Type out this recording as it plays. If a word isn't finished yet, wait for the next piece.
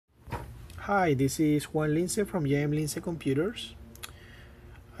Hi, this is Juan Lince from JMLINCE Computers.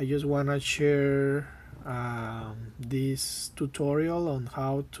 I just want to share this tutorial on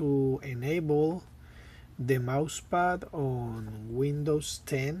how to enable the mousepad on Windows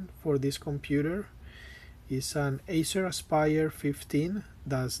 10 for this computer. It's an Acer Aspire 15.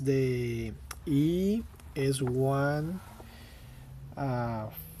 That's the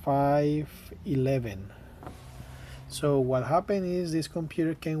ES1-511. So what happened is this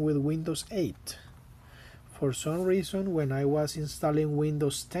computer came with Windows 8. For some reason, when I was installing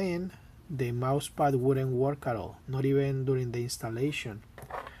Windows 10, the mousepad wouldn't work at all, not even during the installation.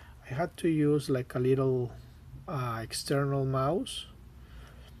 I had to use like a little external mouse,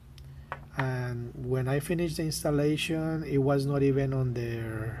 and when I finished the installation, it was not even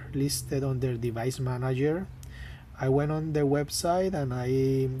listed on their device manager. I went on the website and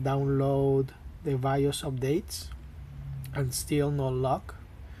I download the BIOS updates and still no luck.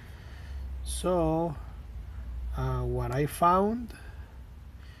 So what I found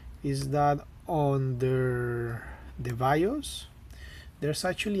is that on the BIOS there's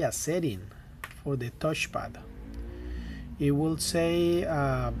actually a setting for the touchpad. It will say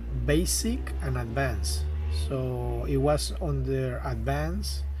basic and advanced. So it was on the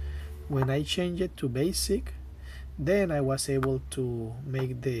advanced. When I changed it to basic, then I was able to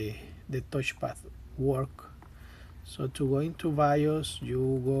make the touchpad work. So to go into BIOS,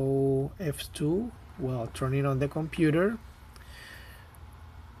 you go F2, well, turning on the computer,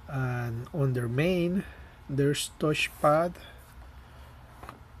 and under main there's touchpad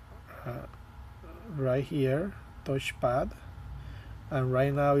right here, touchpad, and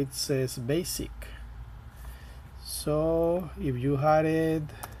right now it says basic. So if you had it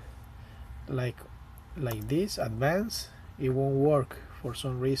like this, advanced, it won't work for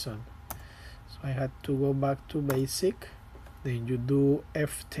some reason. So I had to go back to basic, then you do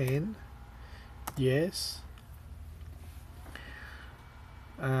F10, yes,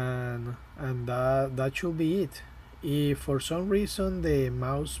 and that should be it. If for some reason the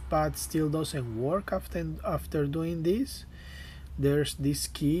mousepad still doesn't work after doing this, there's this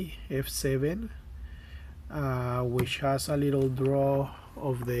key F7, which has a little draw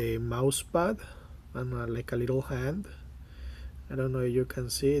of the mousepad and like a little hand. I don't know if you can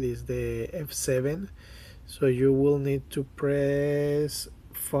see it, is the F7. So you will need to press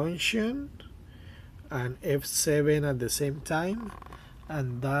function and F7 at the same time,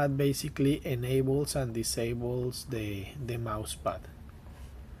 and that basically enables and disables the mousepad.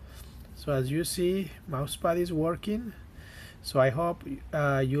 So as you see, mousepad is working. So I hope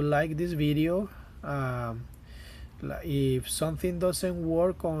you like this video. If something doesn't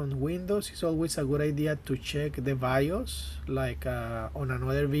work on Windows, it's always a good idea to check the BIOS. Like on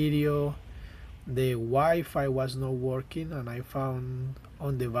another video, the Wi-Fi was not working, and I found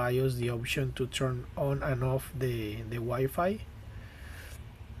on the BIOS the option to turn on and off the Wi-Fi.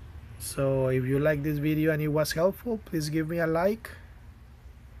 So if you like this video and it was helpful, please give me a like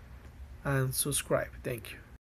and subscribe. Thank you.